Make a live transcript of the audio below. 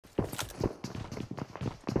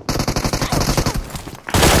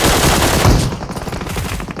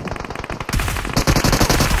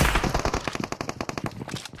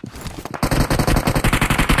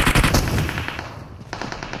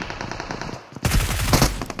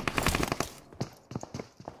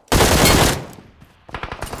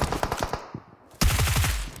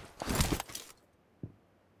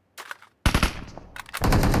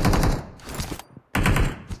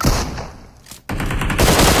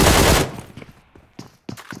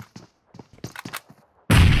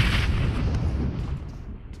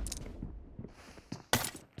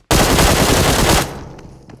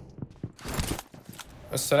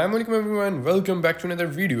अस्सलाम वालेकुम everyone, welcome back to another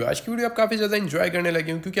video. आज की वीडियो आप काफ़ी ज़्यादा एंजॉय करने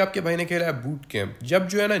लगे हूँ क्योंकि आपके भाई ने खेला है बूट कैंप। जब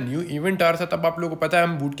जो है ना न्यू इवेंट आ रहा था तब आप लोगों को पता है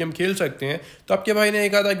हम बूट कैंप खेल सकते हैं, तो आपके भाई ने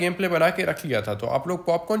एक आधा गेम प्ले बना के रख लिया था। तो आप लोग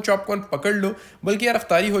पॉपकॉर्न चॉपकॉर्न पकड़ लो, बल्कि यार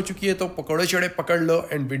अफ्तारी हो चुकी है तो पकौड़े चढ़े पकड़ लो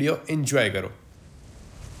एंड वीडियो एंजॉय करो।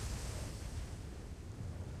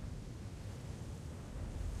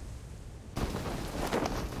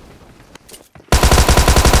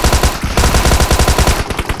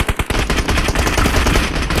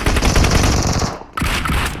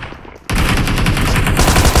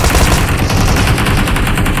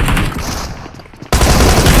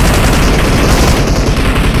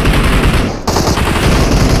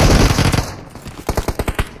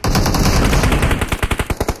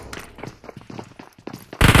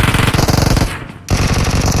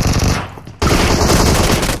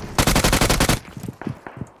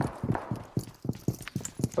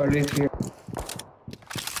 पड़ी थी।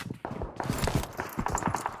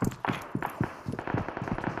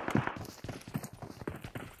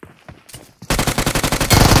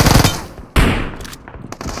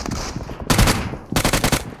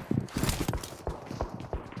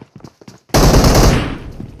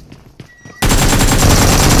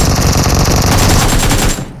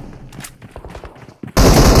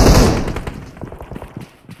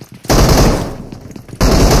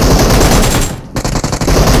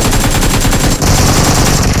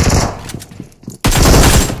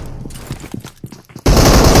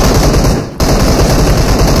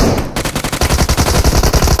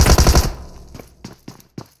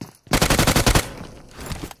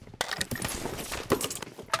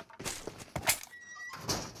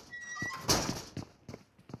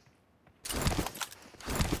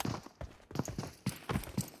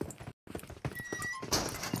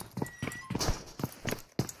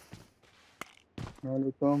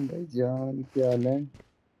 वालेकुम भाईजान, क्या हाल है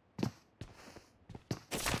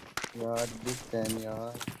यार? बिग फैन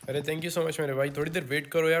यार। अरे थैंक यू सो मच मेरे भाई। थोड़ी देर वेट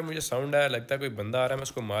करो यार, मुझे साउंड आया, लगता है कोई बंदा आ रहा है, मैं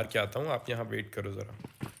उसको मार के आता हूँ। आप यहाँ वेट करो ज़रा।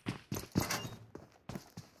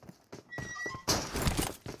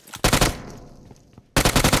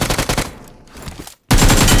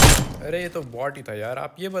 अरे ये तो बॉट ही था यार।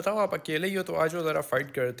 आप ये बताओ, आप अकेले ही हो तो आज वो ज़रा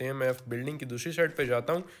फाइट करते हैं। मैं बिल्डिंग की दूसरी साइड पे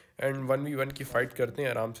जाता हूँ एंड 1v1 की फ़ाइट करते हैं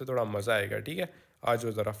आराम से, थोड़ा मज़ा आएगा। ठीक है, आज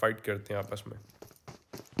वो ज़रा फाइट करते हैं आपस में।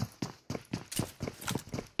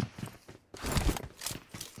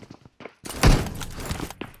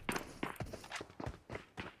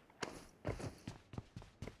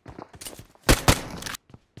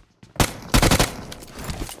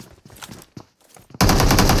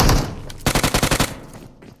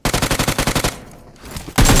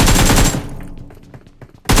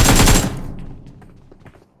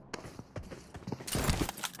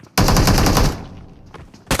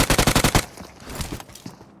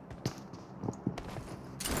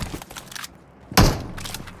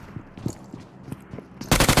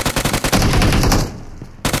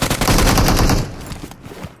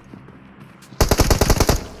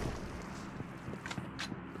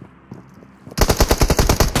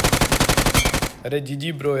 अरे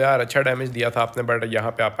जी ब्रो यार, अच्छा डैमेज दिया था आपने, बट यहाँ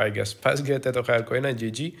पे आप आए गेस फंस गए थे, तो खैर कोई ना।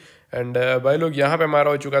 जी एंड भाई लोग, यहाँ पे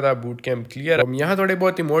हमारा हो चुका था बूट कैंप क्लियर। हम यहाँ थोड़े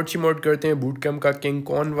बहुत इमोट शिमोट करते हैं बूट कैंप का किंग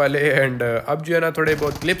कौन वाले। एंड अब जो है ना थोड़े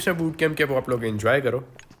बहुत क्लिप्स हैं बूट कैंप के, वो आप लोग एंजॉय करो।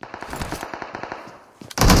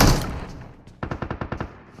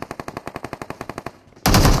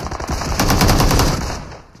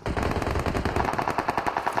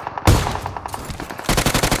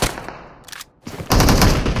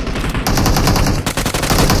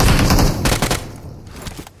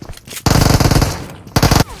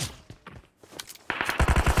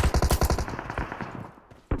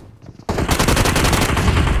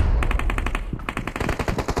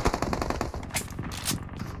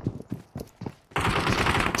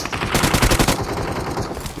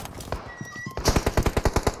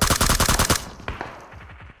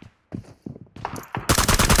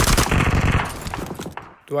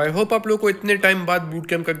 तो आई होप आप लोग को इतने टाइम बाद बूट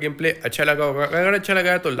कैंप का गेम प्ले अच्छा लगा होगा। अगर अच्छा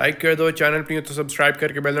लगा है तो लाइक कर दो, चैनल पे तो सब्सक्राइब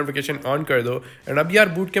करके बेल नोटिफिकेशन ऑन कर दो। एंड अब यार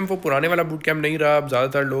बूट कैंप वो पुराने वाला बूट कैंप नहीं रहा। अब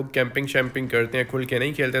ज़्यादातर लोग कैंपिंग शैम्पिंग करते हैं, खुल के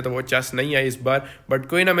नहीं खेलते, तो वो चस नहीं आई इस बार। बट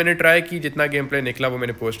कोई ना, मैंने ट्राई की, जितना गेम प्ले निकला वो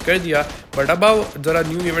मैंने पोस्ट कर दिया। बट अब आओ ज़रा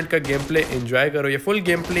न्यू इवेंट का गेम प्ले एंजॉय करो। ये फुल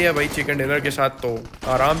गेम प्ले है वही चिकन डिनर के साथ, तो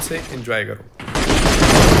आराम से एंजॉय करो।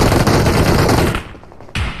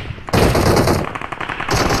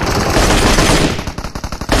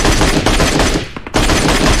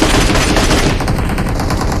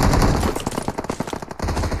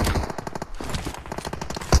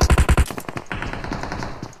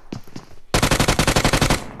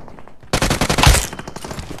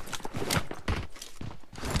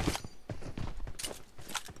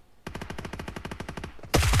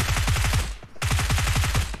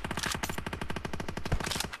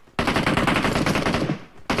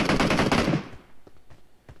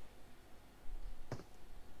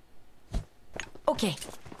 Okay.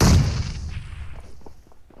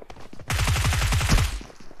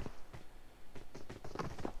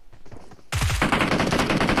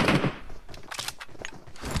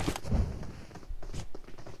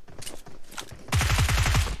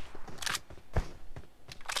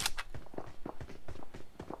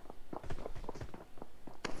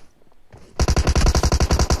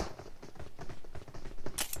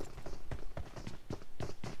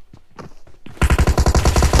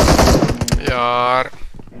 यार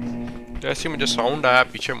जैसे मुझे साउंड आया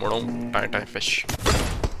पीछे मुड़ा हूँ टाइ टाइ फिश।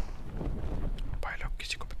 भाई लोग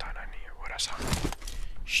किसी को बताना नहीं है वो रहा साउंड।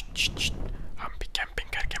 हम भी कैंपिंग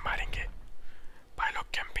करके मारेंगे भाई लोग,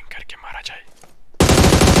 कैंपिंग करके मारा जाए।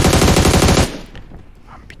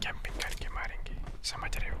 हम भी कैंपिंग करके मारेंगे,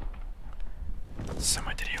 समझ रहे हो?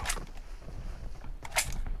 समझ रहे हो?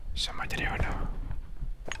 समझ रहे हो ना?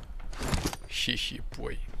 शी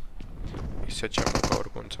बॉय, इससे अच्छा मौका और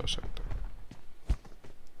कौन सा हो सकता है?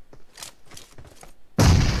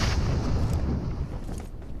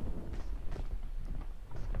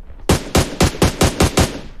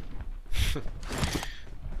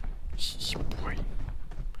 Boy.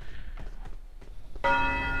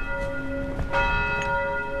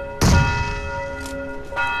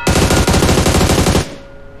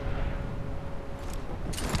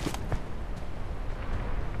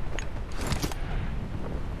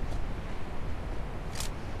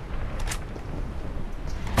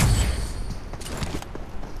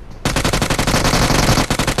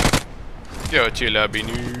 Yo, chill out, be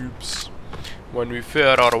noobs. When we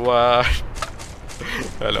fair or what?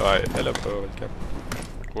 Hello, hi, hello, welcome.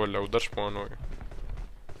 ولا उधर spawn हो गया.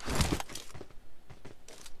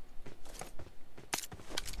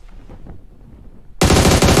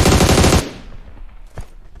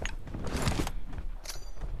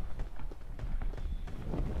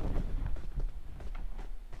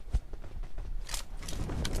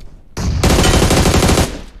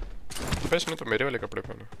 बस इसने तो मेरे वाले कपड़े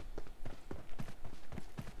पहने.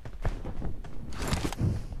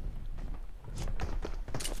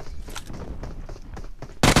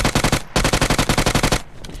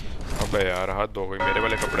 अबे यार हाथ धो गई, मेरे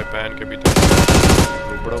वाले कपड़े पहन के भी तो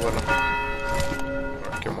रुबड़ा वाला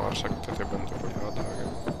के मार सकते थे बंदे को, याद आ गया.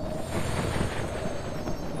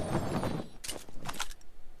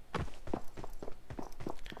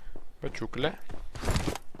 बे चुकले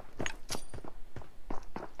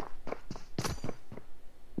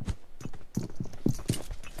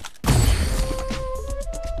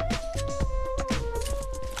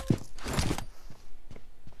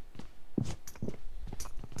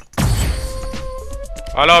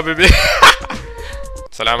हेलो बीबी.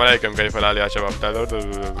 सलाम अलैकुम, कैफ हाल या शबाब?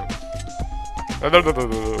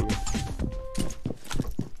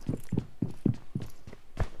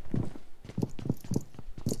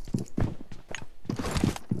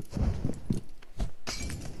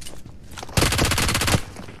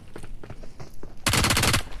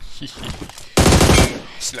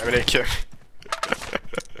 अस्सलाम अलैकुम.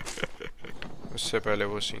 उससे पहले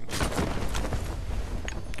वो सीन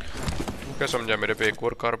क्या समझा? मेरे पे एक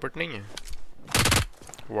और कारपेट नहीं है?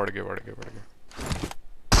 बढ़ गए.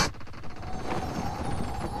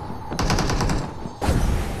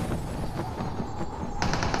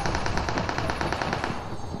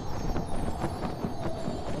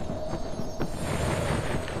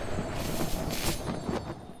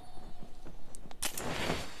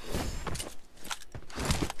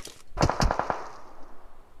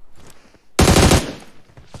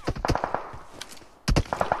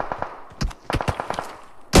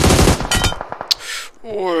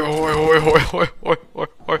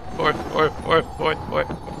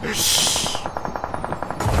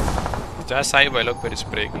 जैसा ही भाई लोग फिर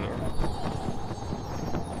स्प्रे किए.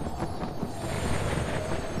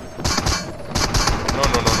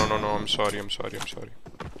 No, I'm sorry.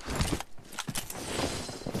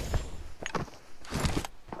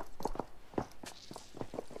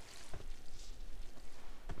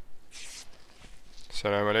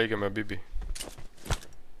 Salam alaikum habibi.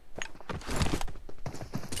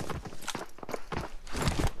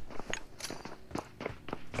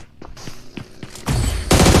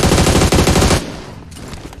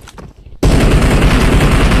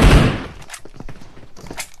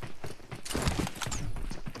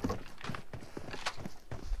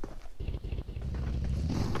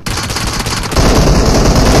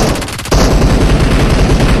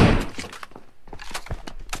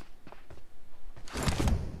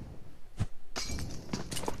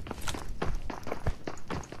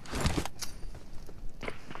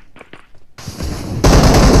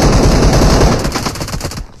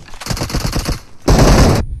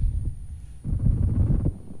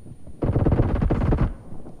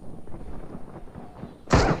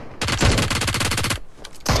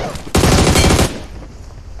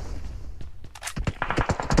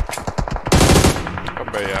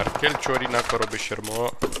 बे यार किल चोरी ना करो बेशर्मो।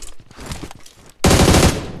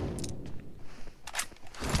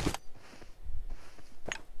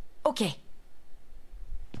 ओके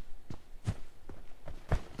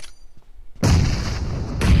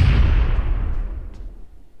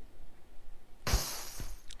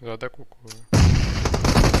ज्यादा कुकू है।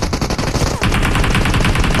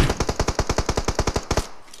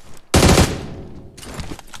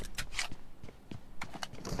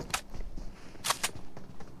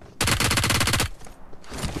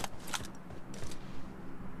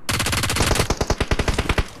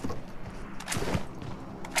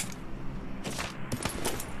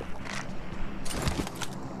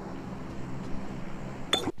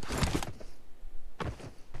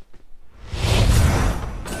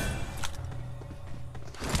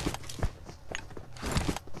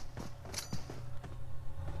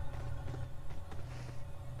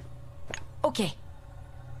 Okay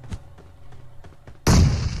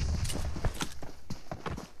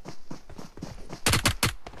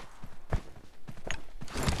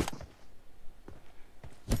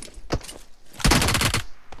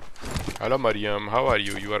Hello Mariam, how are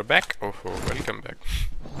you? You are back? Oh, welcome back.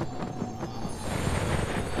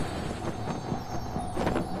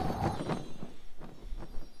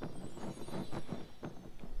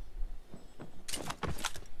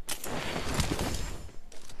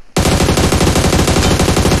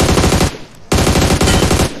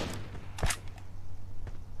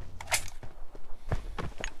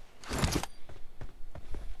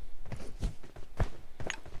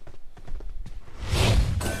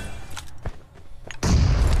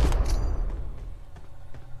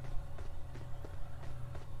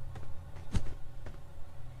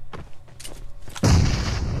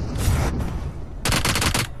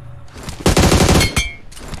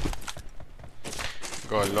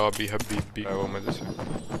 قال لابي حبيبي वो मजे से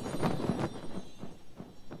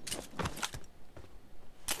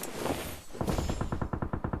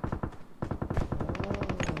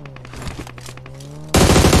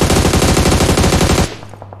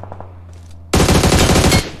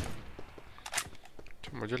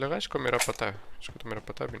मुझे लगा इसको मेरा पता है, इसको तो मेरा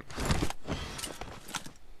पता भी नहीं।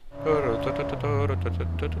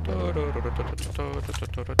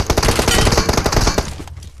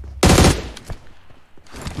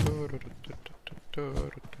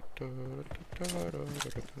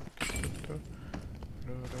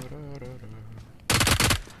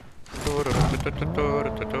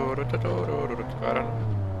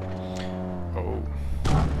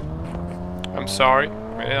 I'm sorry,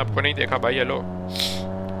 मैंने आपको नहीं देखा भाई। हेलो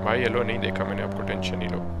भाई, हेलो, नहीं देखा मैंने आपको, टेंशन नहीं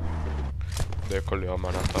लो। देख लिया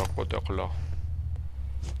मैंने तेरे को,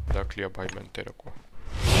 देख लिया भाई मैंने तेरे को।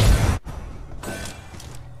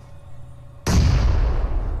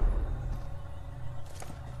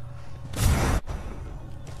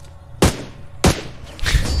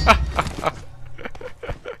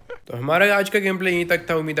 तो हमारा आज का गेम प्ले यहीं तक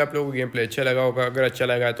था। उम्मीद है आप लोगों को गेम प्ले अच्छा लगा होगा। अगर अच्छा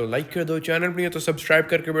लगा तो लाइक कर दो, चैनल पर नहीं है तो सब्सक्राइब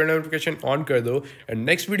करके बेल नोटिफिकेशन ऑन कर दो। एंड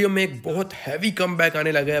नेक्स्ट वीडियो में एक बहुत हैवी कमबैक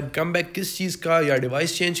आने लगा है। अब कमबैक किस चीज़ का, या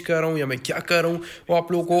डिवाइस चेंज कर रहा हूँ या मैं क्या कर रहा हूँ, वो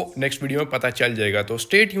आप लोगों को नेक्स्ट वीडियो में पता चल जाएगा। तो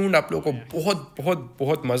स्टे ट्यून्ड, आप लोगों को बहुत बहुत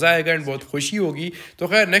बहुत मज़ा आएगा एंड बहुत खुशी होगी। तो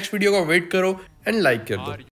खैर नेक्स्ट वीडियो का वेट करो एंड लाइक कर दो।